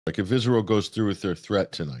Like if Israel goes through with their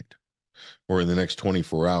threat tonight or in the next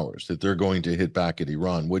 24 hours, that they're going to hit back at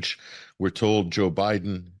Iran, which we're told Joe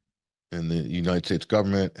Biden and the United States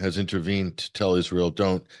government has intervened to tell Israel,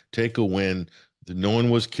 don't take a win. No one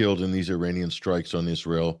was killed in these Iranian strikes on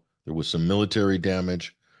Israel. There was some military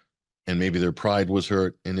damage, and maybe their pride was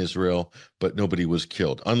hurt in Israel, but nobody was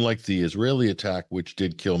killed. Unlike the Israeli attack, which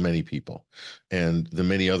did kill many people, and the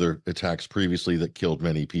many other attacks previously that killed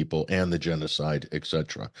many people, and the genocide,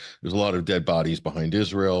 etc. There's a lot of dead bodies behind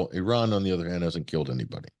Israel. Iran, on the other hand, hasn't killed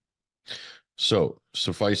anybody. So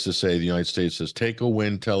suffice to say, the United States says, take a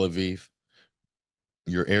win, Tel Aviv.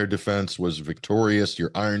 Your air defense was victorious.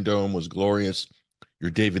 Your Iron Dome was glorious.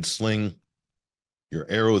 Your David Sling, your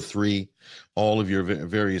Arrow 3, all of your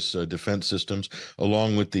various defense systems,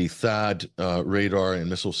 along with the THAAD radar and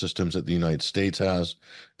missile systems that the United States has.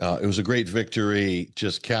 It was a great victory.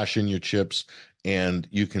 Just cash in your chips and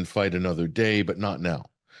you can fight another day, but not now.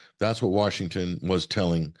 That's what Washington was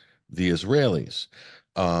telling the Israelis.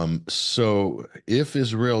 So if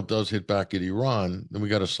Israel does hit back at Iran, then we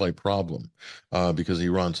got a slight problem because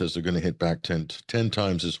Iran says they're going to hit back 10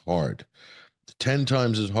 times as hard. 10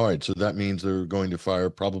 times as hard. So that means they're going to fire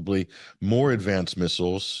probably more advanced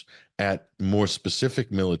missiles at more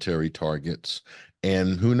specific military targets.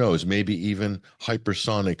 And who knows, maybe even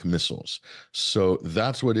hypersonic missiles. So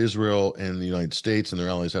that's what Israel and the United States and their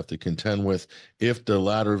allies have to contend with if the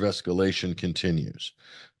ladder of escalation continues.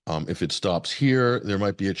 If it stops here, there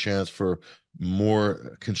might be a chance for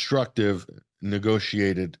more constructive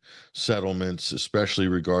negotiated settlements, especially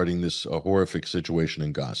regarding this horrific situation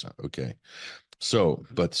in Gaza. Okay. So,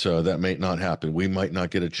 but that may not happen. We might not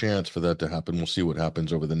get a chance for that to happen. We'll see what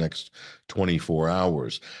happens over the next 24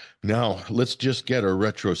 hours. Now, let's just get a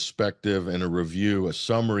retrospective and a review, a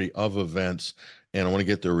summary of events. And I want to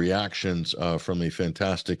get the reactions from a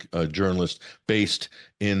fantastic journalist based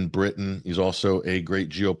in Britain. He's also a great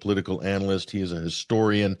geopolitical analyst. He is a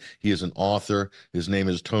historian. He is an author. His name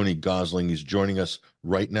is Tony Gosling. He's joining us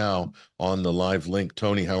right now on the live link.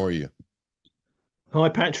 Tony, how are you? Hi,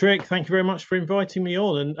 Patrick. Thank you very much for inviting me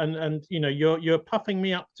on. And you know, you're puffing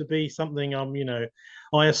me up to be something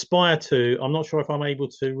I aspire to. I'm not sure if I'm able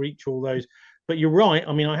to reach all those, but you're right.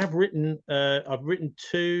 I mean, I've written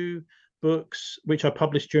two books which I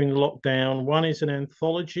published during the lockdown. One is an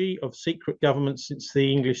anthology of secret governments since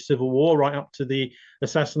the English Civil War, right up to the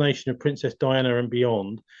assassination of Princess Diana and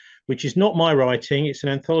beyond, which is not my writing. It's an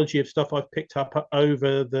anthology of stuff I've picked up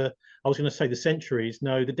over I was going to say the centuries,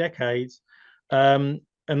 no, the decades. And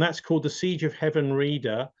that's called The Siege of Heaven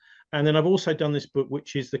Reader. And then I've also done this book,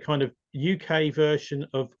 which is the kind of UK version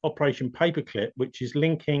of Operation Paperclip, which is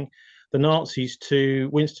linking the Nazis to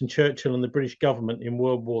Winston Churchill and the British government in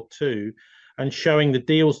World War II, and showing the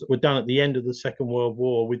deals that were done at the end of the Second World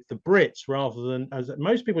War with the Brits, rather than, as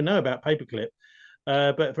most people know about Paperclip,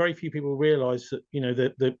 but very few people realize that, you know,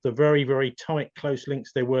 the very, very tight, close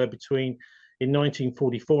links there were between, in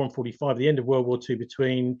 1944 and 45, the end of World War II,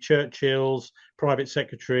 between Churchill's private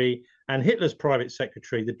secretary and Hitler's private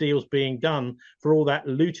secretary, the deals being done for all that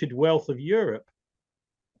looted wealth of Europe.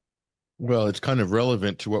 Well, it's kind of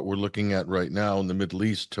relevant to what we're looking at right now in the Middle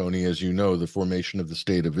East, Tony. As you know, the formation of the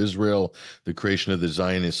State of Israel, the creation of the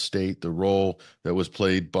Zionist state, the role that was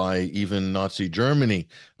played by even Nazi Germany,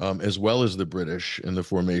 as well as the British in the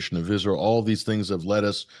formation of Israel. All these things have led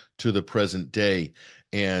us to the present day.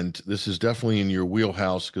 And this is definitely in your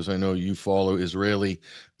wheelhouse because I know you follow Israeli,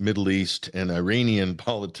 Middle East, and Iranian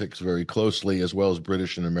politics very closely, as well as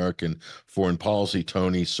British and American foreign policy,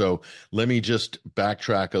 Tony. So let me just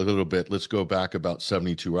backtrack a little bit. Let's go back about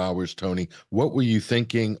 72 hours, Tony. What were you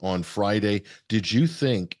thinking on Friday? Did you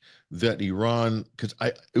think that Iran, because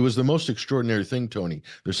it was the most extraordinary thing, Tony.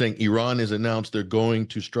 They're saying Iran has announced they're going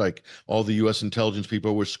to strike. All the U.S. intelligence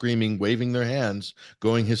people were screaming, waving their hands,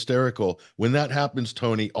 going hysterical. When that happens,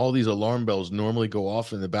 Tony, all these alarm bells normally go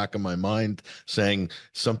off in the back of my mind saying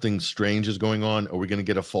something strange is going on. Are we going to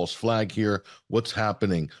get a false flag here? What's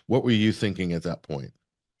happening? What were you thinking at that point?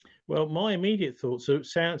 Well, my immediate thoughts, so it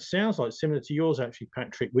sounds like similar to yours, actually,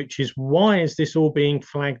 Patrick, which is, why is this all being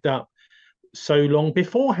flagged up so long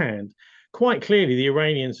beforehand? Quite clearly, the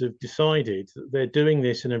Iranians have decided that they're doing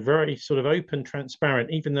this in a very sort of open,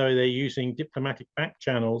 transparent, even though they're using diplomatic back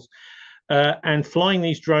channels, and flying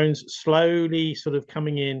these drones slowly, sort of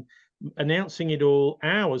coming in, announcing it all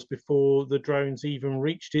hours before the drones even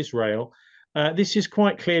reached Israel. This is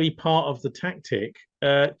quite clearly part of the tactic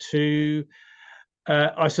to,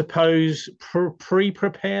 I suppose,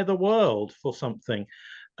 prepare the world for something.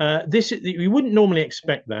 You wouldn't normally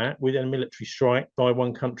expect that with a military strike by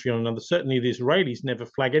one country on another. Certainly, the Israelis never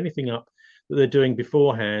flag anything up that they're doing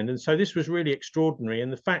beforehand. And so this was really extraordinary.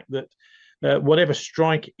 And the fact that whatever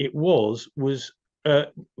strike it was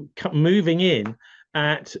moving in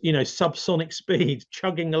at subsonic speed,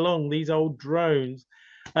 chugging along these old drones.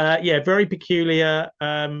 Yeah, very peculiar.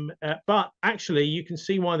 But actually, you can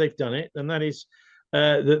see why they've done it, and that is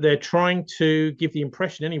that they're trying to give the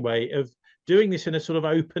impression, anyway, of doing this in a sort of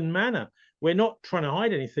open manner. We're not trying to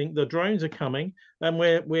hide anything. The drones are coming, and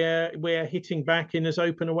we're hitting back in as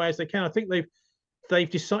open a way as they can. I think they've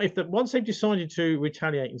decided that once they've decided to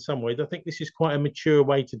retaliate in some ways, I think this is quite a mature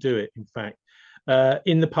way to do it. In fact,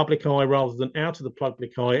 in the public eye rather than out of the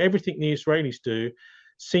public eye, everything the Israelis do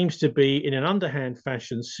seems to be in an underhand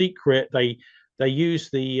fashion, secret. They use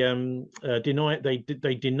the deny.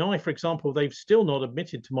 They deny, for example, they've still not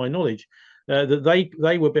admitted, to my knowledge, that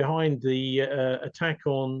they were behind the attack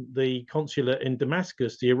on the consulate in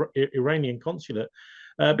Damascus, the Iranian consulate,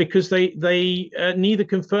 because they neither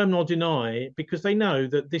confirm nor deny, because they know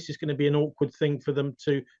that this is going to be an awkward thing for them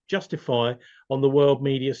to justify on the world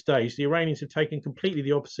media stage. The Iranians have taken completely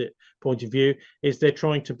the opposite point of view, is they're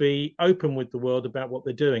trying to be open with the world about what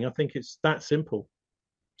they're doing. I think it's that simple.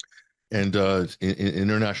 And in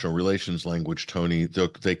international relations language, Tony,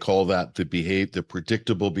 they call that the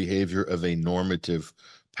predictable behavior of a normative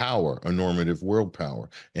power, a normative world power.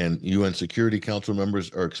 And UN Security Council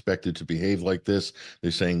members are expected to behave like this.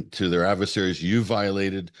 They're saying to their adversaries, you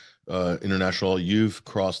violated international law, you've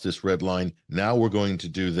crossed this red line. Now we're going to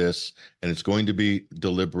do this, and it's going to be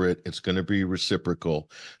deliberate. It's going to be reciprocal.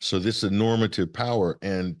 So this is a normative power.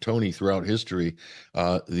 And Tony, throughout history,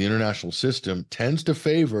 the international system tends to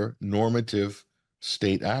favor normative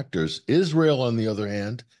state actors. Israel, on the other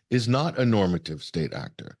hand, is not a normative state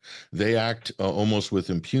actor. They act almost with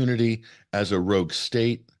impunity as a rogue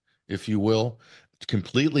state, if you will,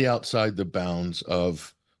 completely outside the bounds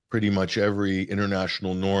of pretty much every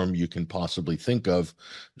international norm you can possibly think of,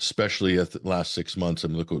 especially at the last 6 months.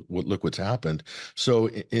 And look what's happened. So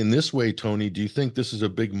in this way, Tony, do you think this is a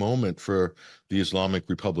big moment for the Islamic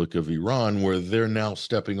Republic of Iran, where they're now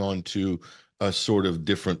stepping onto a sort of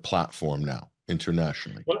different platform now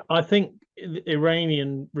internationally? Well, I think the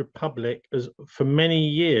Iranian Republic, for many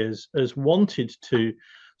years, has wanted to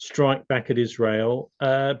strike back at Israel,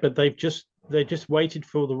 but they just waited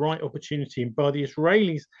for the right opportunity. And by the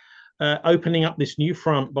Israelis opening up this new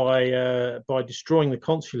front by destroying the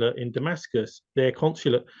consulate in Damascus, their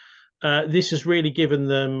consulate, this has really given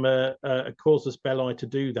them a casus belli to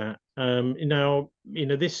do that. Now,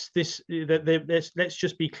 let's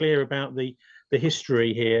just be clear about the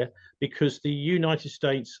history here, because the United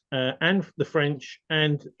States and the French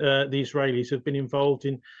and the Israelis have been involved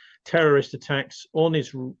in terrorist attacks on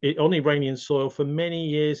Iranian soil for many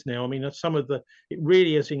years now. I mean, it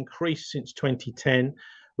really has increased since 2010.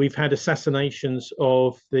 We've had assassinations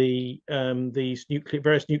of these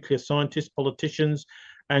various nuclear scientists, politicians,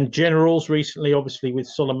 and generals recently, obviously with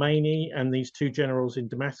Soleimani and these two generals in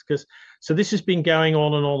Damascus. So this has been going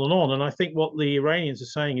on and on and on. And I think what the Iranians are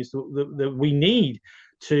saying is that we need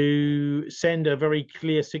to send a very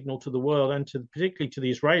clear signal to the world, and particularly to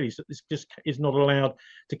the Israelis, that this just is not allowed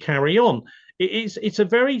to carry on. It's a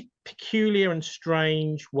very peculiar and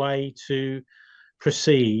strange way to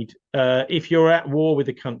proceed if you're at war with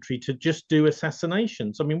a country, to just do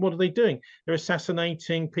assassinations. I mean, what are they doing? They're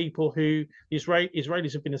assassinating people who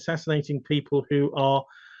Israelis have been assassinating people who are.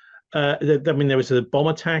 I mean, there was a bomb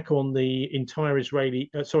attack on the entire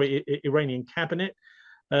Iranian cabinet.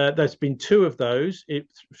 There's been two of those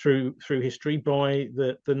through history by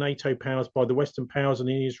the NATO powers, by the Western powers, and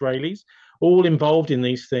the Israelis, all involved in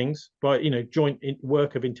these things by joint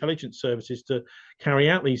work of intelligence services to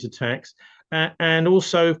carry out these attacks. And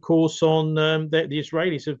also, of course, on the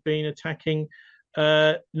Israelis have been attacking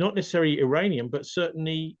not necessarily Iranian, but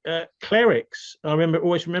certainly clerics. I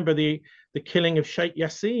always remember the killing of Sheikh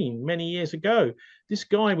Yassin many years ago. This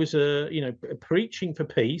guy was preaching for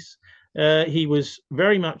peace. He was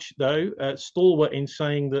very much, though, stalwart in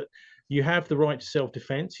saying that you have the right to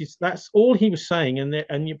self-defense. That's all he was saying,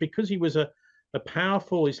 and because he was a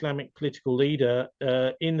powerful Islamic political leader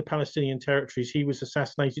in the Palestinian territories, he was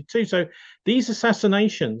assassinated too. So these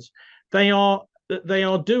assassinations, they are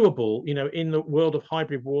doable, in the world of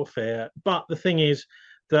hybrid warfare. But the thing is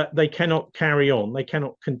that they cannot carry on, they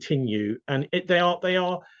cannot continue, and they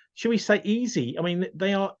are, should we say, easy? I mean,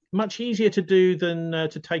 they are much easier to do than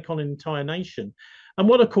to take on an entire nation. And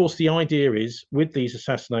what, of course, the idea is with these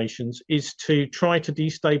assassinations is to try to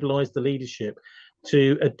destabilize the leadership.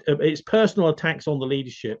 It's personal attacks on the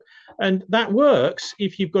leadership, and that works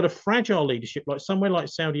if you've got a fragile leadership, like somewhere like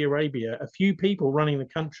Saudi Arabia, a few people running the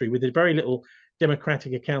country with very little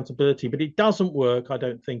democratic accountability. But it doesn't work, I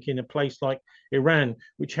don't think, in a place like Iran,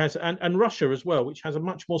 which has, and Russia as well, which has a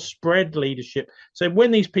much more spread leadership. So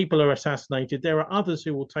when these people are assassinated, there are others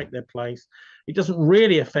who will take their place. It doesn't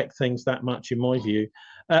really affect things that much, in my view.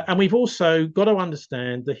 And we've also got to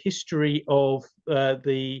understand the history of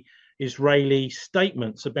the Israeli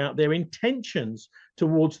statements about their intentions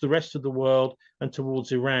towards the rest of the world and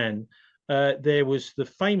towards Iran. There was the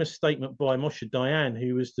famous statement by Moshe Dayan,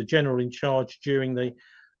 who was the general in charge during the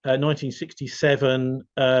 1967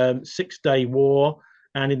 Six-Day War,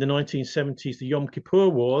 and in the 1970s the Yom Kippur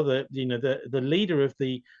War. The leader of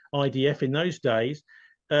the IDF in those days,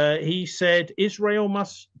 he said, Israel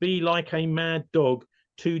must be like a mad dog,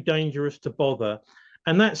 too dangerous to bother.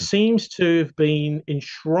 And that seems to have been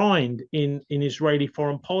enshrined in Israeli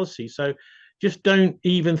foreign policy. So just don't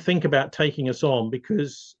even think about taking us on,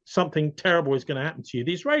 because something terrible is going to happen to you.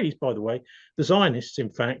 The Israelis, by the way, the Zionists,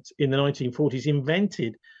 in fact, in the 1940s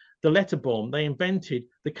invented the letter bomb. They invented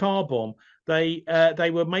the car bomb. They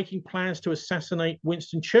were making plans to assassinate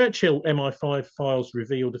Winston Churchill, MI5 files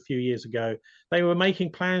revealed a few years ago. They were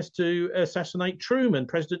making plans to assassinate Truman,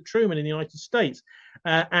 President Truman in the United States,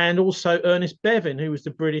 and also Ernest Bevin, who was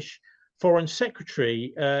the British Foreign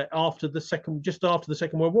Secretary just after the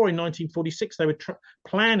Second World War in 1946. They were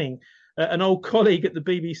planning. An old colleague at the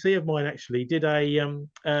BBC of mine actually did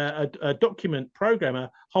a document program,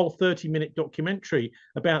 a whole 30-minute documentary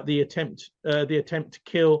about the attempt to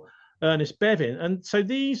kill Ernest Bevin. And so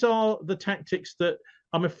these are the tactics that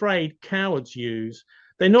I'm afraid cowards use.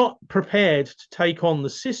 They're not prepared to take on the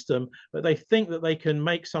system, but they think that they can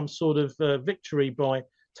make some sort of victory by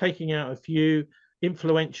taking out a few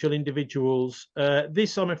influential individuals.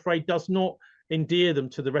 This, I'm afraid, does not endear them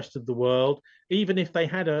to the rest of the world, even if they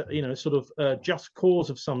had a sort of just cause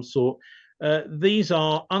of some sort. These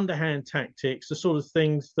are underhand tactics, the sort of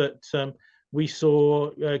things that we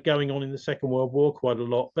saw going on in the Second World War quite a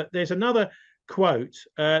lot. But there's another quote.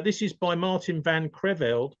 This is by Martin van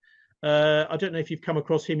Creveld. I don't know if you've come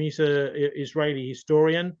across him. He's an Israeli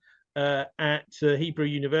historian at Hebrew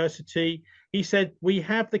University. He said, we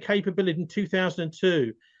have the capability in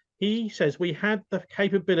 2002. He says, we had the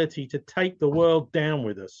capability to take the world down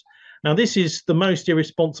with us. Now, this is the most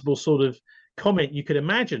irresponsible sort of comment you could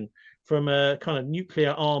imagine from a kind of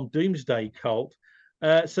nuclear armed doomsday cult.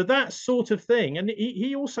 So that sort of thing. And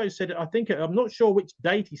he also said, I think, I'm not sure which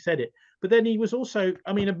date he said it, but then he was also,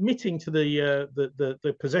 admitting to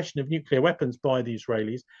the possession of nuclear weapons by the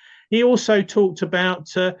Israelis. He also talked about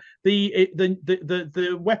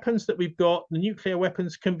the weapons that we've got. The nuclear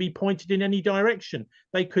weapons can be pointed in any direction.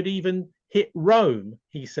 They could even hit Rome,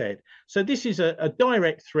 he said. So this is a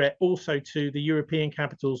direct threat also to the European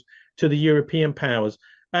capitals, to the European powers.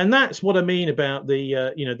 And that's what I mean about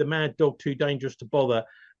the mad dog too dangerous to bother.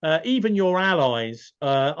 Even your allies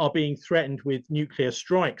are being threatened with nuclear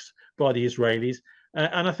strikes by the Israelis.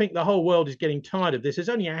 And I think the whole world is getting tired of this. There's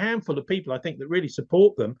only a handful of people, I think, that really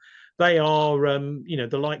support them. They are,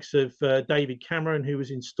 the likes of David Cameron, who was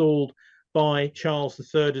installed by Charles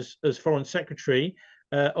III as Foreign Secretary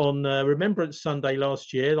on Remembrance Sunday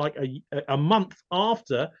last year, like a month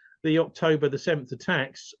after the October the 7th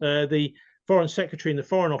attacks. The Foreign Secretary and the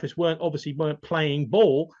Foreign Office weren't playing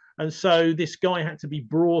ball. And so this guy had to be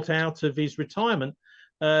brought out of his retirement.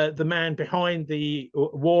 The man behind the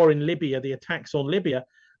war in Libya, the attacks on Libya.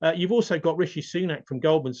 You've also got Rishi Sunak from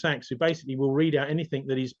Goldman Sachs, who basically will read out anything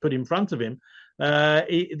that he's put in front of him.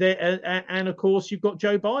 And of course, you've got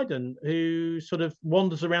Joe Biden, who sort of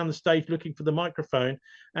wanders around the stage looking for the microphone.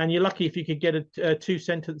 And you're lucky if you could get two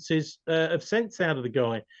sentences of sense out of the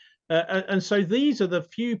guy. And so these are the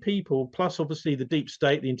few people, plus obviously the deep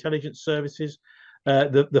state, the intelligence services,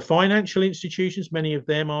 the financial institutions. Many of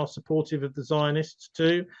them are supportive of the Zionists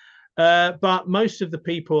too. But most of the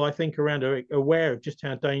people, I think, around are aware of just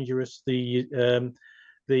how dangerous the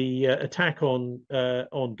attack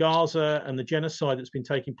on Gaza and the genocide that's been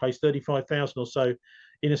taking place. 35,000 or so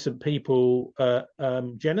innocent people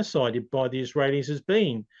genocided by the Israelis has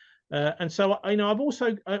been. And so, I'm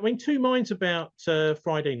also in two minds about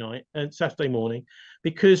Friday night and Saturday morning,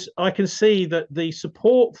 because I can see that the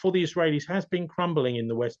support for the Israelis has been crumbling in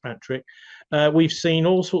the West, Patrick. We've seen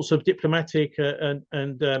all sorts of diplomatic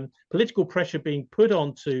and political pressure being put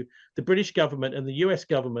onto the British government and the US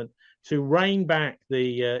government to rein back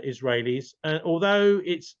the Israelis. Although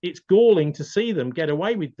it's galling to see them get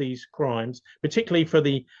away with these crimes, particularly for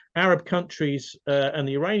the Arab countries and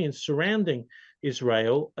the Iranians surrounding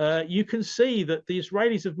Israel, you can see that the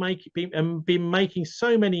Israelis have been making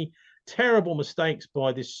so many terrible mistakes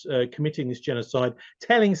by this committing this genocide,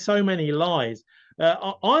 telling so many lies.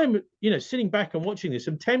 I'm, sitting back and watching this.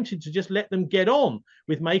 I'm tempted to just let them get on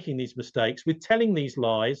with making these mistakes, with telling these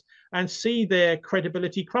lies, and see their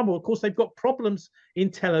credibility crumble. Of course, they've got problems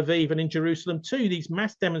in Tel Aviv and in Jerusalem too. These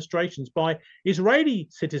mass demonstrations by Israeli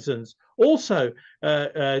citizens also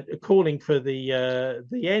calling for the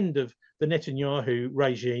end of the Netanyahu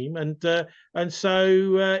regime, and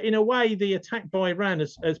so in a way, the attack by Iran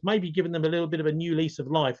has maybe given them a little bit of a new lease of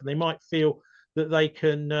life, and they might feel that they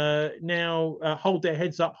can now hold their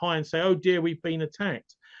heads up high and say, "Oh dear, we've been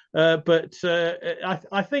attacked." But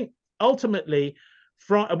I think ultimately,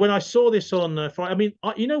 when I saw this on Friday, I mean,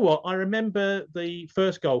 you know what? I remember the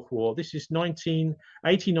first Gulf War. This is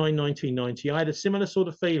 1989, 1990. I had a similar sort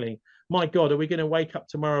of feeling. My God, are we going to wake up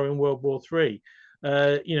tomorrow in World War III?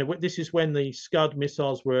 This is when the Scud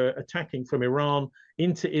missiles were attacking from Iran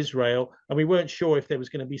into Israel, and we weren't sure if there was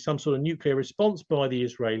going to be some sort of nuclear response by the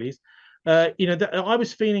Israelis. I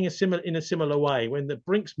was feeling in a similar way when the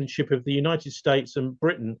brinksmanship of the United States and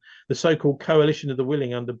Britain, the so-called coalition of the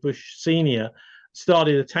willing under Bush Senior,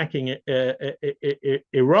 started attacking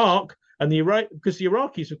Iraq. And because the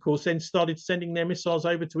Iraqis, of course, then started sending their missiles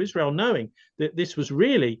over to Israel, knowing that this was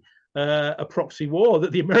really a proxy war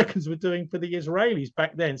that the Americans were doing for the Israelis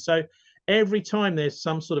back then. So every time there's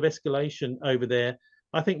some sort of escalation over there,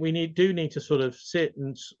 I think we do need to sort of sit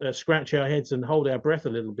and scratch our heads and hold our breath a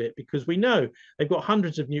little bit, because we know they've got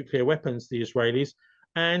hundreds of nuclear weapons, the Israelis,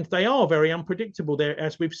 and they are very unpredictable. They're,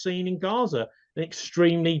 as we've seen in Gaza, an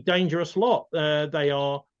extremely dangerous lot. They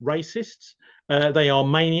are racists, they are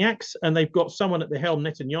maniacs, and they've got someone at the helm,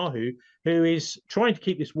 Netanyahu, who is trying to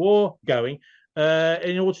keep this war going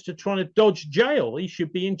in order to try to dodge jail. He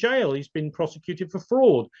should be in jail. He's been prosecuted for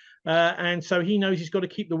fraud. And so he knows he's got to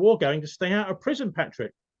keep the war going to stay out of prison,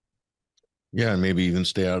 Patrick. Yeah, and maybe even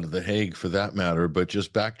stay out of The Hague for that matter. But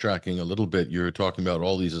just backtracking a little bit, you're talking about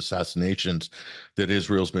all these assassinations that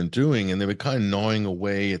Israel's been doing, and they've been kind of gnawing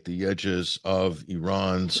away at the edges of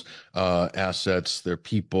Iran's assets, their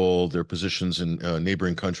people, their positions in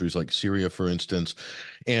neighboring countries like Syria, for instance.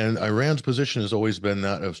 And Iran's position has always been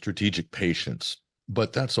that of strategic patience.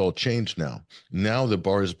 But that's all changed now. Now the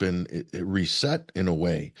bar has been reset in a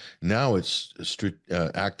way. Now it's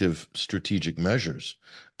active strategic measures,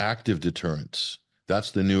 active deterrence.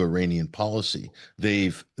 That's the new Iranian policy.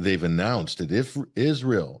 They've announced that if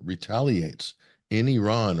Israel retaliates in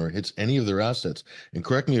Iran or hits any of their assets, and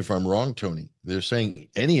correct me if I'm wrong, Tony, they're saying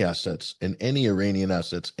any assets and any Iranian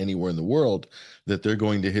assets anywhere in the world, that they're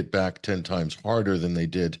going to hit back 10 times harder than they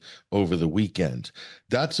did over the weekend.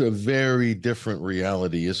 That's a very different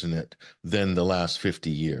reality, isn't it, than the last 50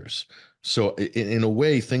 years. So in a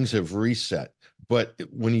way, things have reset. But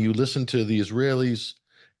when you listen to the Israelis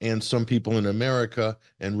and some people in America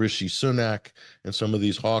and Rishi Sunak and some of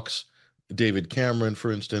these hawks, David Cameron,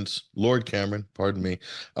 for instance, Lord Cameron, pardon me,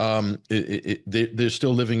 they're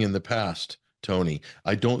still living in the past, Tony.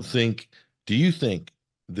 Do you think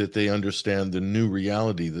that they understand the new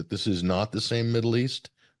reality, that this is not the same Middle East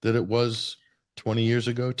that it was 20 years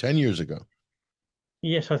ago, 10 years ago?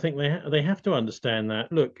 Yes, I think they have to understand that.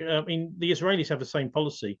 Look, I mean, the Israelis have the same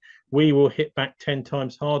policy. We will hit back 10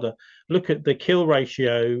 times harder. Look at the kill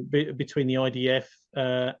ratio between the IDF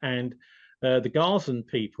and the Gazan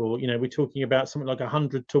people. We're talking about something like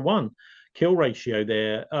 100-to-1 kill ratio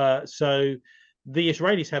there. So the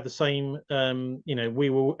Israelis have the same, we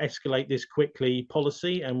will escalate this quickly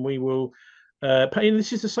policy, and we will. And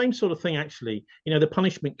this is the same sort of thing, actually. The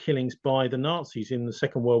punishment killings by the Nazis in the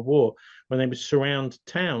Second World War, when they would surround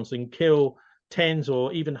towns and kill tens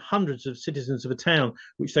or even hundreds of citizens of a town,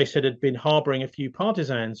 which they said had been harboring a few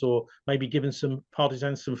partisans, or maybe given some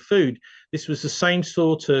partisans some food. This was the same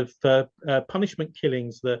sort of punishment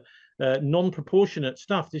killings, the non-proportionate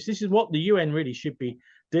stuff. This is what the UN really should be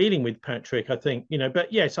dealing with, Patrick, I think.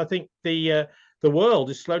 But yes, I think the world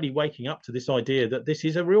is slowly waking up to this idea that this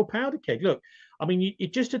is a real powder keg. Look, I mean,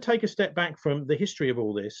 just to take a step back from the history of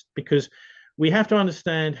all this, because we have to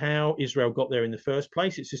understand how Israel got there in the first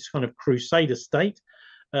place. It's this kind of crusader state.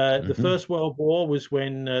 The First World War was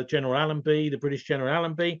when General Allenby, the British General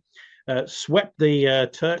Allenby, swept the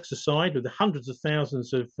Turks aside, with the hundreds of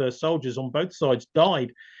thousands of soldiers on both sides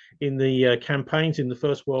died in the campaigns in the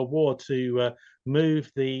First World War to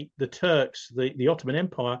move the Turks, the Ottoman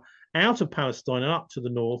Empire, out of Palestine and up to the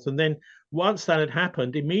north. And then once that had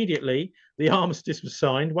happened, immediately the armistice was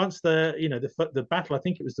signed. Once the battle, I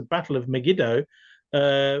think it was the Battle of Megiddo,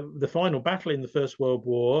 the final battle in the First World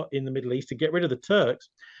War in the Middle East to get rid of the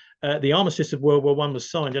Turks, the armistice of World War I was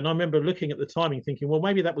signed. And I remember looking at the timing thinking, well,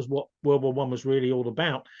 maybe that was what World War I was really all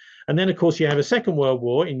about. And then, of course, you have a Second World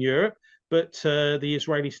War in Europe, but the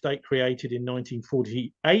Israeli state created in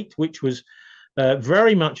 1948, which was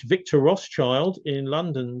very much Victor Rothschild in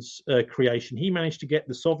London's creation. He managed to get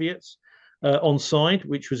the Soviets on side,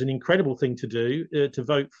 which was an incredible thing to do, to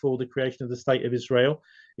vote for the creation of the State of Israel.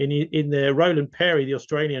 In the Roland Perry, the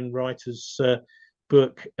Australian writer's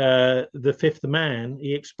book, The Fifth Man,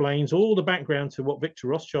 he explains all the background to what Victor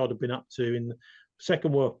Rothschild had been up to in the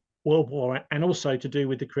Second World War, and also to do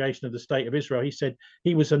with the creation of the State of Israel. He said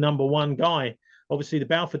he was the number one guy. Obviously, the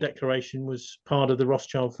Balfour Declaration was part of the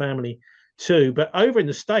Rothschild family too. But over in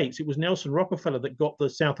the States, it was Nelson Rockefeller that got the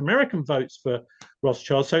South American votes for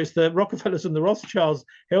Rothschild. So it's the Rockefellers and the Rothschilds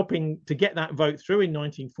helping to get that vote through in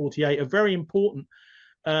 1948. A very important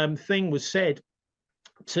thing was said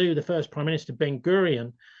to the first Prime Minister, Ben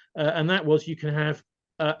Gurion, and that was, you can have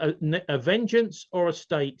a vengeance or a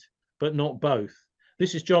state, but not both.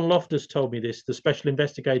 This is John Loftus told me this, the special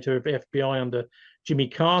investigator of FBI under Jimmy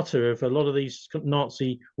Carter, of a lot of these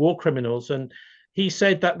Nazi war criminals. And he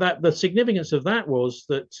said that the significance of that was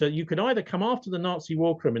that you could either come after the Nazi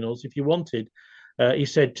war criminals if you wanted, he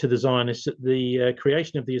said to the Zionists at the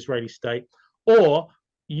creation of the Israeli state, or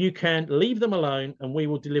you can leave them alone and we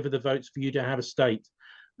will deliver the votes for you to have a state.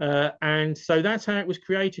 And so that's how it was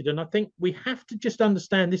created. And I think we have to just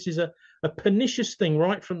understand this is a pernicious thing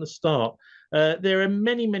right from the start. There are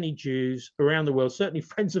many, many Jews around the world, certainly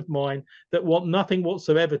friends of mine, that want nothing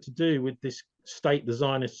whatsoever to do with this state the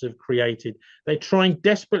Zionists have created. They're trying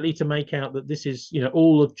desperately to make out that this is,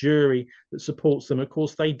 all of Jewry that supports them. Of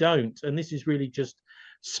course, they don't. And this is really just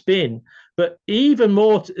spin. But even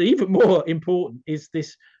more important is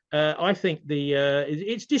this. I think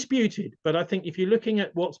it's disputed, but I think if you're looking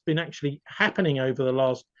at what's been actually happening over the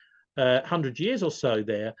last 100 years or so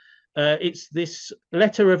there, it's this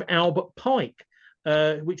letter of Albert Pike,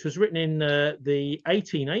 which was written in the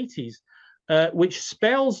 1880s, which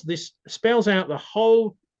spells out the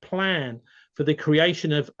whole plan for the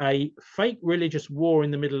creation of a fake religious war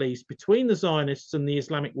in the Middle East between the Zionists and the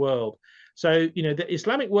Islamic world. So, the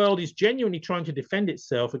Islamic world is genuinely trying to defend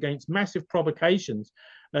itself against massive provocations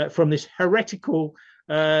from this heretical,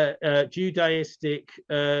 Judaistic,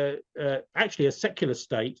 actually a secular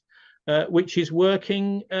state, which is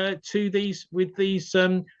working with these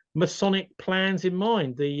Masonic plans in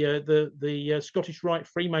mind. The Scottish Rite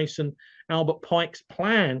Freemason Albert Pike's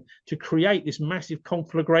plan to create this massive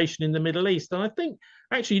conflagration in the Middle East. And I think,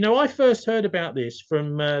 actually, I first heard about this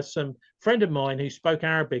from some friend of mine who spoke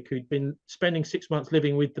Arabic, who'd been spending 6 months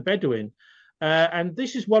living with the Bedouin. And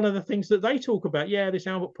this is one of the things that they talk about. Yeah, this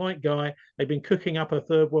Albert Pike guy, they've been cooking up a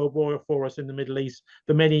Third World War for us in the Middle East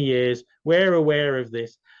for many years. We're aware of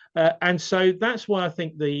this. And so that's why I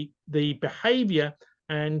think the behavior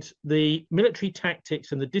and the military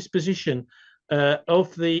tactics and the disposition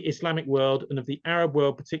of the Islamic world and of the Arab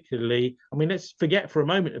world particularly, I mean, let's forget for a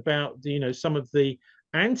moment about some of the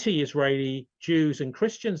anti-Israeli Jews and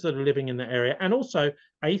Christians that are living in the area, and also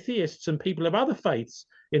atheists and people of other faiths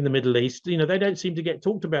in the Middle East. They don't seem to get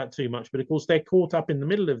talked about too much, but of course they're caught up in the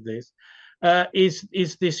middle of this.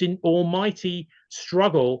 Is this almighty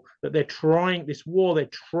struggle that they're trying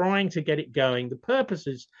to get it going. The purpose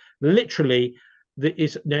is literally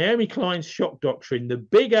is Naomi Klein's shock doctrine. The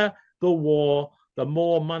bigger the war, the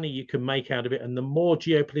more money you can make out of it, and the more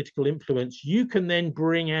geopolitical influence you can then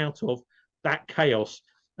bring out of that chaos.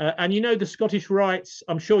 And the Scottish Rites,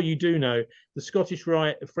 I'm sure you do know, the Scottish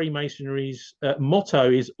Rite Freemasonry's motto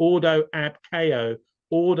is Ordo ab Chaos,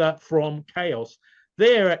 order from chaos.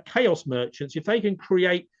 They're chaos merchants. If they can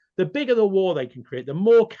create, the bigger the war they can create, the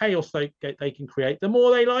more chaos they can create, the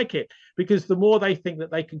more they like it, because the more they think that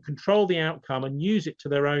they can control the outcome and use it to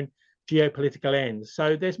their own geopolitical ends.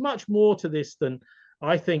 So there's much more to this than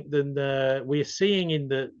we're seeing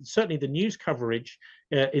in certainly the news coverage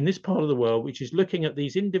in this part of the world, which is looking at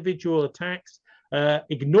these individual attacks,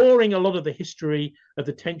 ignoring a lot of the history of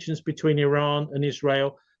the tensions between Iran and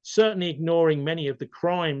Israel, certainly ignoring many of the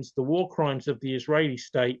crimes, the war crimes of the Israeli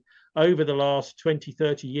state over the last 20,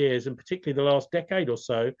 30 years, and particularly the last decade or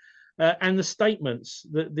so, and the statements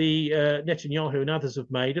that the Netanyahu and others have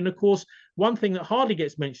made. And of course, one thing that hardly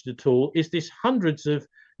gets mentioned at all is this hundreds of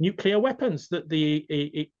nuclear weapons that the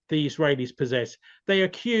Israelis possess. They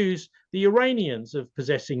accuse the Iranians of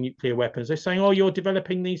possessing nuclear weapons. They're saying, "Oh, you're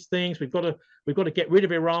developing these things. We've got to get rid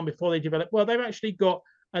of Iran before they develop." Well, they've actually got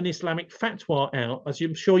an Islamic fatwa out, as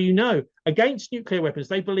I'm sure you know, against nuclear weapons.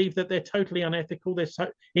 They believe that they're totally unethical, they're so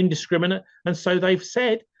indiscriminate, and so they've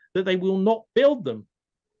said that they will not build them.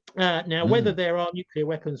 Now, whether there are nuclear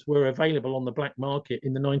weapons were available on the black market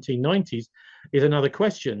in the 1990s is another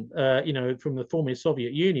question. From the former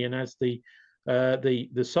Soviet Union, as the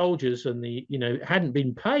the soldiers and the hadn't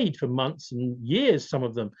been paid for months and years. Some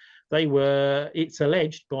of them, it's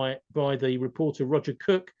alleged by the reporter Roger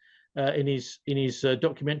Cook in his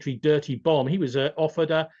documentary Dirty Bomb. He was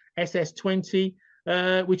offered a SS-20,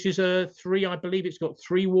 which is I believe it's got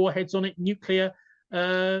 3 warheads on it, nuclear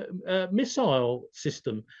missile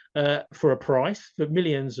system, for a price, for certain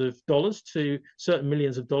millions of dollars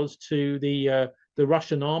to the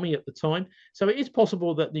Russian army at the time. So it is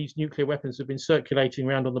possible that these nuclear weapons have been circulating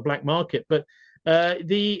around on the black market. But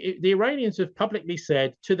the Iranians have publicly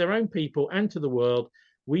said to their own people and to the world,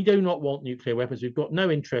 we do not want nuclear weapons. We've got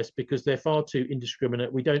no interest because they're far too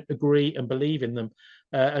indiscriminate. We don't agree and believe in them.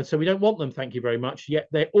 And so we don't want them, thank you very much. Yet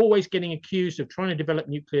they're always getting accused of trying to develop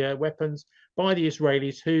nuclear weapons by the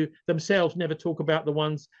Israelis, who themselves never talk about the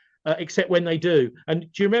ones except when they do. And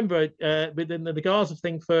do you remember when the Gaza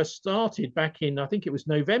thing first started back in, I think it was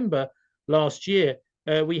November last year,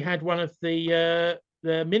 we had one of the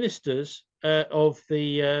ministers of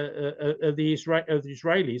the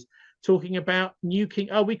Israelis talking about nuking.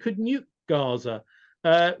 Oh, we could nuke Gaza.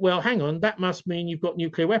 Well, hang on, that must mean you've got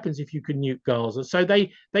nuclear weapons if you can nuke Gaza. So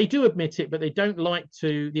they do admit it, but they don't like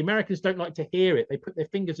to. The Americans don't like to hear it. They put their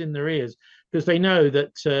fingers in their ears because they know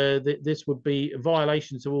that this would be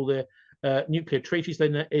violations of all their nuclear treaties.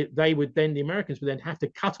 Then the Americans would then have to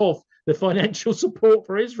cut off the financial support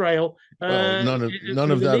for Israel. Well, none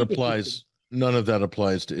of that applies. System. None of that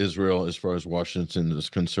applies to Israel as far as Washington is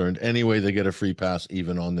concerned. Anyway, they get a free pass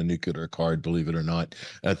even on the nuclear card, believe it or not,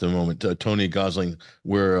 at the moment. Tony Gosling,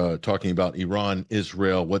 we're talking about Iran,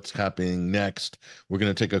 Israel, what's happening next. We're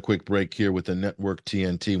going to take a quick break here with the network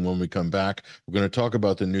TNT. When we come back, we're going to talk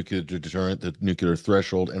about the nuclear deterrent, the nuclear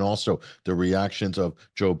threshold, and also the reactions of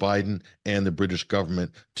Joe Biden and the British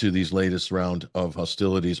government to these latest round of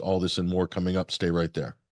hostilities. All this and more coming up. Stay right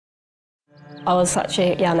there. I was such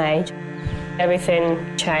a young age.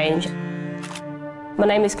 Everything changed. My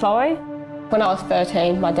name is Chloe. When I was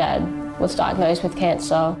 13, my dad was diagnosed with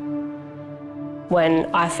cancer.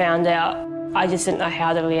 When I found out, I just didn't know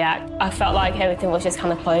how to react. I felt like everything was just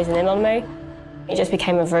kind of closing in on me. It just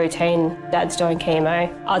became a routine. Dad's doing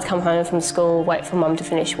chemo. I'd come home from school, wait for Mum to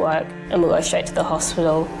finish work, and we'd go straight to the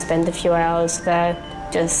hospital, spend a few hours there,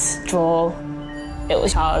 just draw. It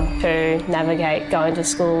was hard to navigate going to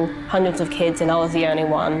school, hundreds of kids, and I was the only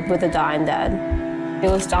one with a dying dad. He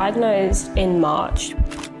was diagnosed in March,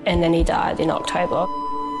 and then he died in October.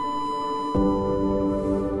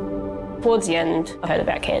 Towards the end, I heard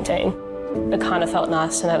about Canteen. It kind of felt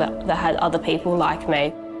nice to know that they had other people like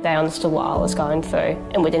me. They understood what I was going through,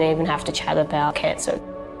 and we didn't even have to chat about cancer.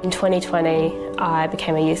 In 2020, I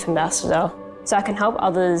became a youth ambassador, so I can help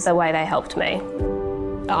others the way they helped me.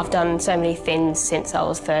 I've done so many things since I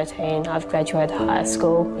was 13. I've graduated high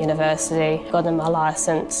school, university, gotten my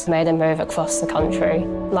licence, made a move across the country.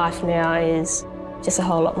 Life now is just a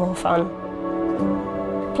whole lot more fun.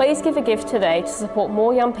 Please give a gift today to support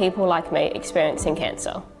more young people like me experiencing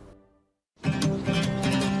cancer.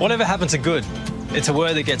 Whatever happened to good? It's a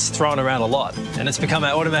word that gets thrown around a lot, and it's become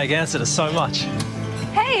our automatic answer to so much.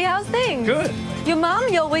 Hey, how's things? Good. Your mum,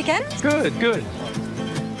 your weekend? Good, good.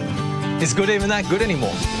 Is good even that good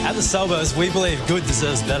anymore? At the Salvos, we believe good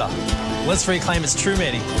deserves better. Let's reclaim its true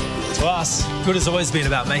meaning. To us, good has always been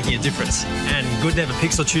about making a difference, and good never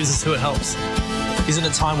picks or chooses who it helps. Isn't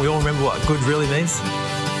it time we all remember what good really means?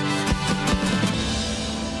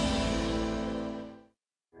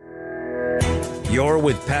 You're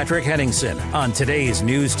with Patrick Henningsen on today's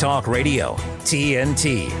News Talk Radio,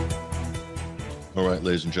 TNT. All right,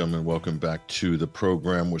 ladies and gentlemen, welcome back to the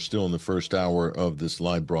program. We're still in the first hour of this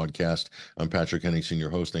live broadcast. I'm Patrick Henningsen, your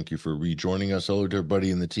host. Thank you for rejoining us. Hello to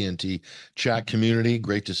everybody in the TNT chat community.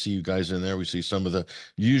 Great to see you guys in there. We see some of the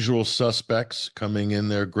usual suspects coming in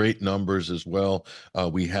there. Great numbers as well.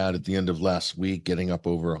 We had at the end of last week getting up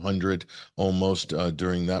over 100 almost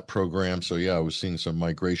during that program. So yeah, I was seeing some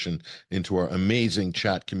migration into our amazing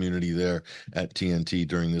chat community there at TNT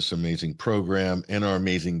during this amazing program, and our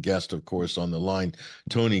amazing guest, of course, on the line,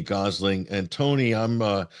 Tony Gosling. And Tony,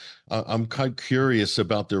 I'm quite curious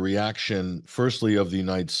about the reaction, firstly, of the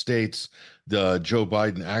United States, Joe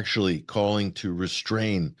Biden actually calling to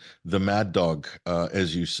restrain the mad dog,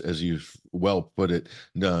 as you well put it,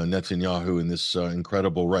 Netanyahu, in this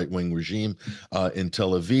incredible right-wing regime in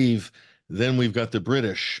Tel Aviv. Then we've got the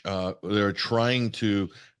British. They're trying to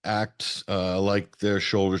act like they're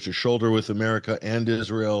shoulder to shoulder with America and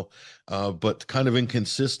Israel, but kind of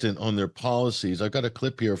inconsistent on their policies. I've got a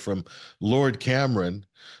clip here from Lord Cameron,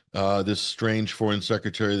 this strange foreign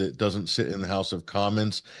secretary that doesn't sit in the House of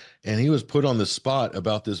Commons, and he was put on the spot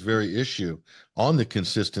about this very issue on the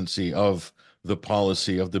consistency of the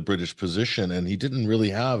policy of the British position, and he didn't really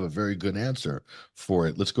have a very good answer for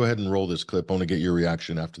it. Let's go ahead and roll this clip. I want to get your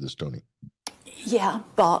reaction after this, Tony. Yeah,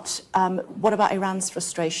 but what about Iran's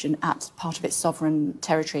frustration at part of its sovereign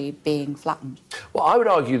territory being flattened? Well, I would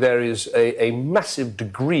argue there is a massive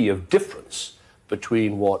degree of difference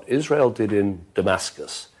between what Israel did in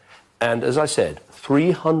Damascus and, as I said,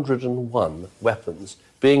 301 weapons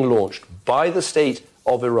being launched by the state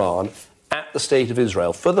of Iran at the state of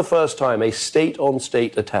Israel. For the first time, a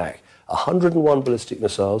state-on-state attack. 101 ballistic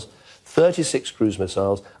missiles, 36 cruise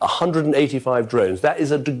missiles, 185 drones. That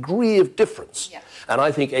is a degree of difference. Yeah. And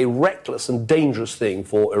I think a reckless and dangerous thing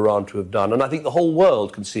for Iran to have done. And I think the whole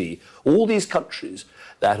world can see all these countries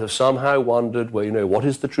that have somehow wondered, well, you know, what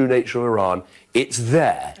is the true nature of Iran? It's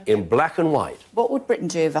there in black and white. What would Britain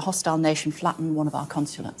do if a hostile nation flattened one of our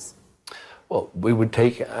consulates? Well, we would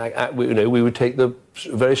take the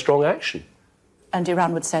very strong action. And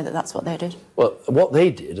Iran would say that that's what they did? Well, what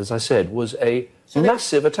they did, as I said, was a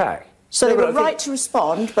massive attack. So they were right to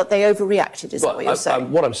respond, but they overreacted, is that what you're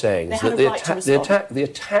saying? What I'm saying is that the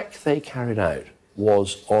attack they carried out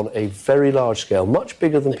was on a very large scale, much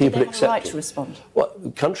bigger than people accepted. They have a right to respond?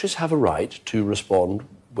 Well, countries have a right to respond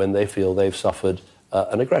when they feel they've suffered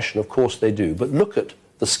an aggression. Of course they do. But look at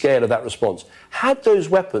the scale of that response. Had those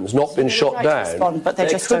weapons not been shot down, but they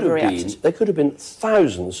just overreacted. There could have been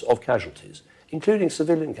thousands of casualties, including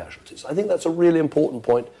civilian casualties. I think that's a really important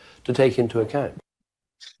point to take into account.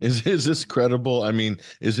 Is this credible? I mean,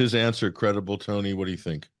 is his answer credible, Tony? What do you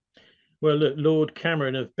think? Well, look, Lord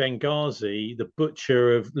Cameron of Benghazi, the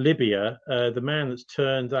butcher of Libya, the man that's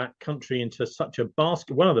turned that country into such a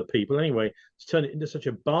basket, one of the people anyway, has turned it into such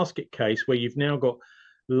a basket case where you've now got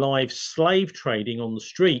live slave trading on the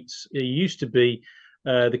streets. It used to be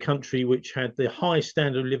the country which had the highest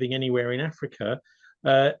standard of living anywhere in Africa.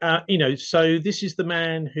 You know, so this is the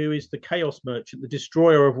man who is the chaos merchant, the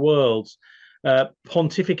destroyer of worlds,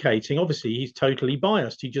 pontificating. Obviously, he's totally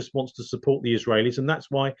biased. He just wants to support the Israelis, and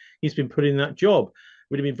that's why he's been put in that job. It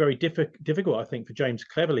would have been very difficult, I think, for James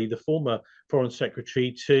Cleverly, the former Foreign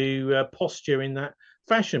Secretary, to posture in that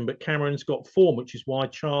fashion. But Cameron's got form, which is why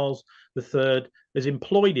Charles III has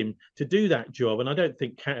employed him to do that job. And I don't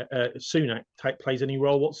think Sunak plays any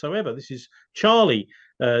role whatsoever. This is Charlie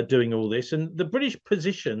doing all this. And the British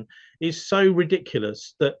position is so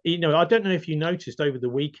ridiculous that, you know, I don't know if you noticed over the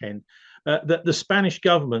weekend, that the Spanish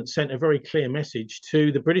government sent a very clear message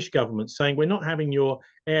to the British government saying, we're not having your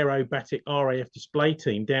aerobatic RAF display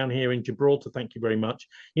team down here in Gibraltar, thank you very much.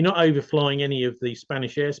 You're not overflying any of the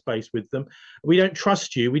Spanish airspace with them. We don't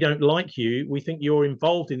trust you. We don't like you. We think you're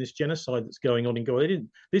involved in this genocide that's going on in Gaza.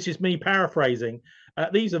 This is me paraphrasing.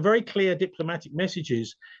 These are very clear diplomatic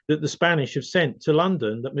messages that the Spanish have sent to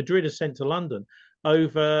London, that Madrid has sent to London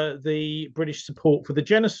over the British support for the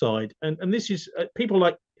genocide. And this is people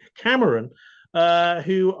like Cameron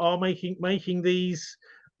who are making these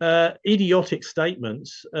idiotic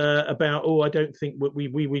statements about, oh, I don't think we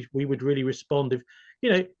would really respond if,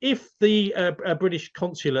 you know, if the British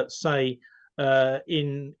consulate, say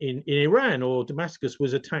in Iran or Damascus,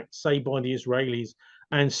 was attacked, say, by the Israelis,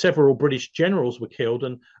 and several British generals were killed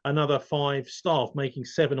and another 5 staff, making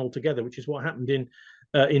 7 altogether, which is what happened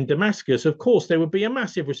in Damascus. Of course, there would be a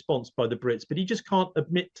massive response by the Brits, but he just can't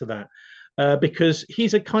admit to that. Because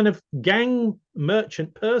he's a kind of gang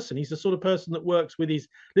merchant person. He's the sort of person that works with his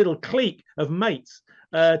little clique of mates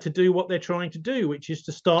to do what they're trying to do, which is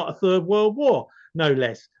to start a 3rd World War, no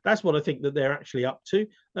less. That's what I think that they're actually up to.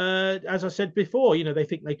 As I said before, you know, they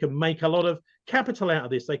think they can make a lot of capital out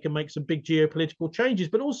of this. They can make some big geopolitical changes,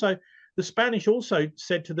 but also the Spanish also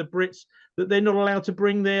said to the Brits that they're not allowed to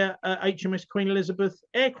bring their HMS Queen Elizabeth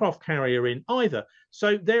aircraft carrier in either.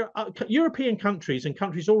 So there are European countries and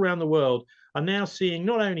countries all around the world are now seeing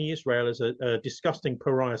not only Israel as a disgusting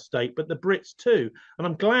pariah state, but the Brits too. And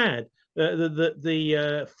I'm glad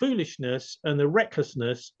the foolishness and the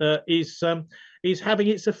recklessness is having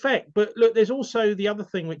its effect. But look, there's also the other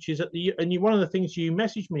thing, which is one of the things you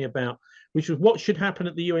messaged me about, which was what should happen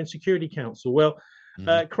at the UN Security Council. Well,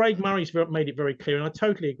 Craig Murray's made it very clear, and I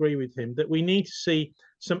totally agree with him, that we need to see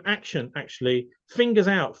some action, actually, fingers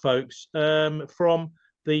out, folks, from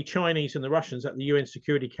the Chinese and the Russians at the UN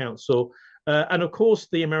Security Council. And of course,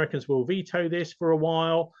 the Americans will veto this for a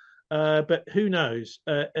while, but who knows?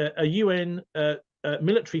 A UN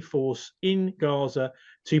military force in Gaza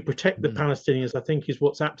to protect the Palestinians, I think, is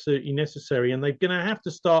what's absolutely necessary. And they're going to have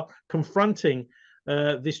to start confronting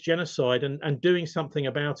this genocide and doing something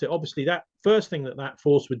about it. Obviously, that first thing that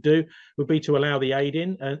force would do would be to allow the aid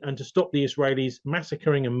in and to stop the Israelis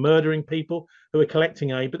massacring and murdering people who are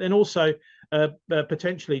collecting aid, but then also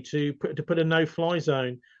potentially to put a no-fly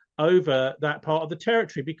zone over that part of the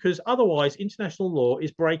territory, because otherwise international law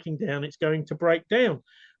is breaking down. It's going to break down.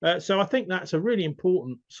 So I think that's a really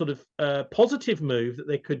important sort of positive move that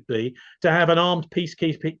there could be, to have an armed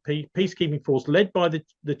peacekeeping force led by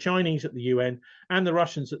the Chinese at the UN and the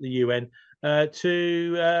Russians at the UN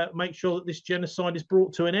to make sure that this genocide is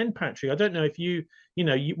brought to an end. Patrick, I don't know if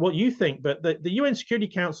what you think, but the UN Security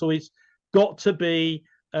Council is got to be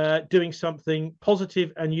doing something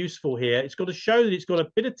positive and useful here. It's got to show that it's got a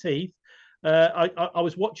bit of teeth. I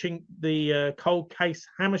was watching the Cold Case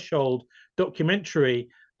Hammarskjöld documentary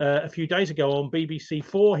a few days ago on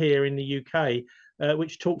BBC4 here in the UK,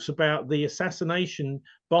 which talks about the assassination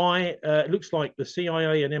by, it looks like the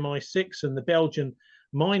CIA and MI6 and the Belgian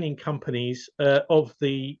mining companies of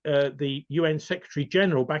the UN Secretary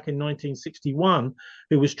General back in 1961,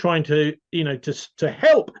 who was trying to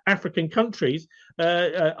help African countries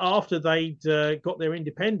after they'd got their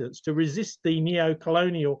independence, to resist the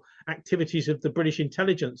neo-colonial activities of the British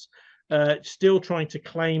intelligence, still trying to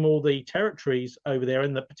claim all the territories over there,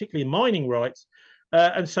 and particularly mining rights.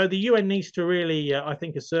 And so the UN needs to really, I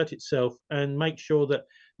think, assert itself and make sure that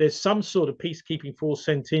there's some sort of peacekeeping force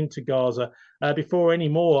sent into Gaza before any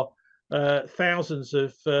more thousands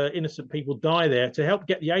of innocent people die there, to help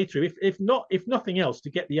get the aid through, if nothing else, to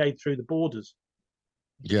get the aid through the borders.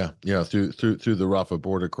 Yeah, through the Rafah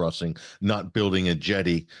border crossing, not building a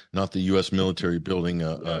jetty, not the U.S. military building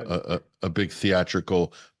a big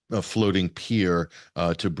theatrical floating pier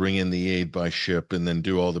to bring in the aid by ship, and then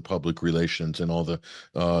do all the public relations and all the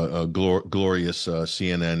glorious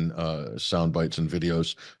CNN sound bites and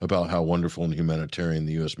videos about how wonderful and humanitarian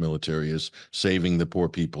the U.S. military is saving the poor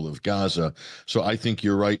people of Gaza. So I think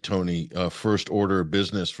you're right, Tony. First order of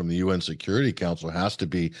business from the UN Security Council has to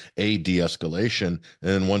be a de-escalation,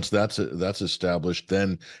 and once that's established,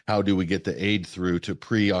 then how do we get the aid through to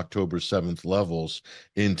pre-October 7th levels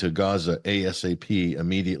into Gaza ASAP,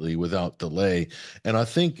 immediately, without delay? And I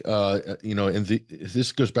think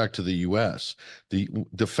this goes back to the U.S.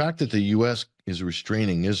 The fact that the U.S. is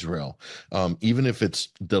restraining Israel, even if it's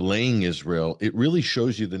delaying Israel, it really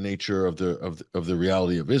shows you the nature of the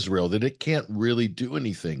reality of Israel, that it can't really do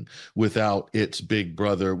anything without its big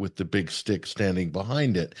brother with the big stick standing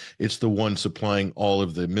behind it. It's the one supplying all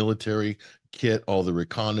of the military kit, all the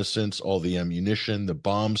reconnaissance, all the ammunition, the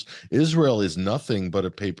bombs. Israel is nothing but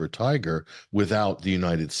a paper tiger without the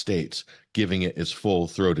United States giving it its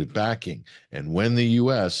full-throated backing. And when the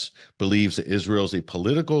U.S. believes that Israel is a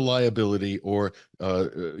political liability or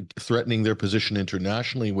threatening their position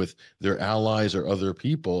internationally with their allies or other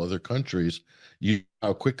people, other countries, you know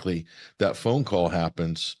how quickly that phone call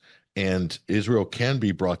happens and Israel can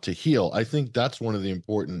be brought to heel. I think that's one of the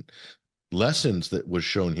important lessons that was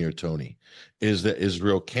shown here, Tony, is that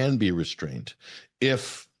Israel can be restrained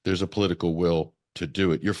if there's a political will to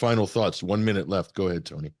do it. Your final thoughts, 1 minute left. Go ahead,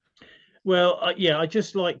 Tony. Well, I'd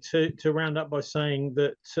just like to round up by saying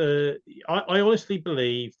that I honestly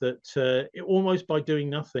believe that almost by doing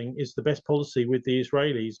nothing is the best policy with the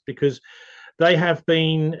Israelis, because they have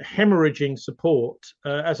been hemorrhaging support,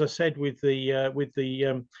 as I said, with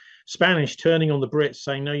the Spanish turning on the Brits,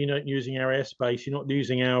 saying, no, you're not using our airspace, you're not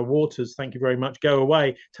using our waters, thank you very much, go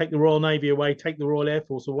away, take the Royal Navy away, take the Royal Air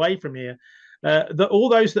Force away from here. All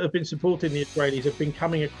those that have been supporting the Israelis have been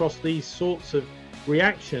coming across these sorts of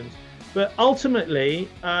reactions. But ultimately,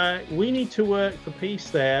 we need to work for peace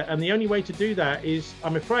there. And the only way to do that is,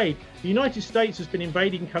 I'm afraid, the United States has been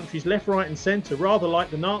invading countries left, right and centre, rather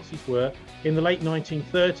like the Nazis were in the late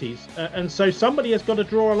 1930s. And so somebody has got to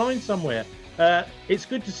draw a line somewhere. It's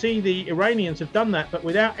good to see the Iranians have done that, but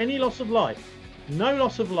without any loss of life. No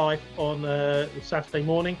loss of life on Saturday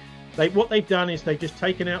morning. What they've done is they've just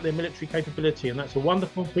taken out their military capability, and that's a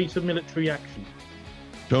wonderful piece of military action.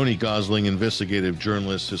 Tony Gosling, investigative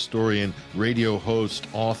journalist, historian, radio host,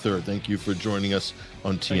 author. Thank you for joining us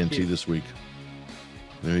on TNT this week.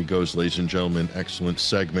 There he goes, ladies and gentlemen. Excellent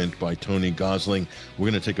segment by Tony Gosling. We're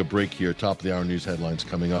going to take a break here. Top of the hour news headlines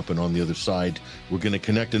coming up. And on the other side, we're going to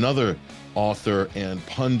connect another author and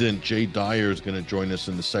pundit. Jay Dyer is going to join us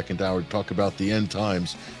in the second hour to talk about the end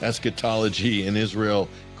times, eschatology in Israel,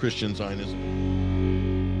 Christian Zionism.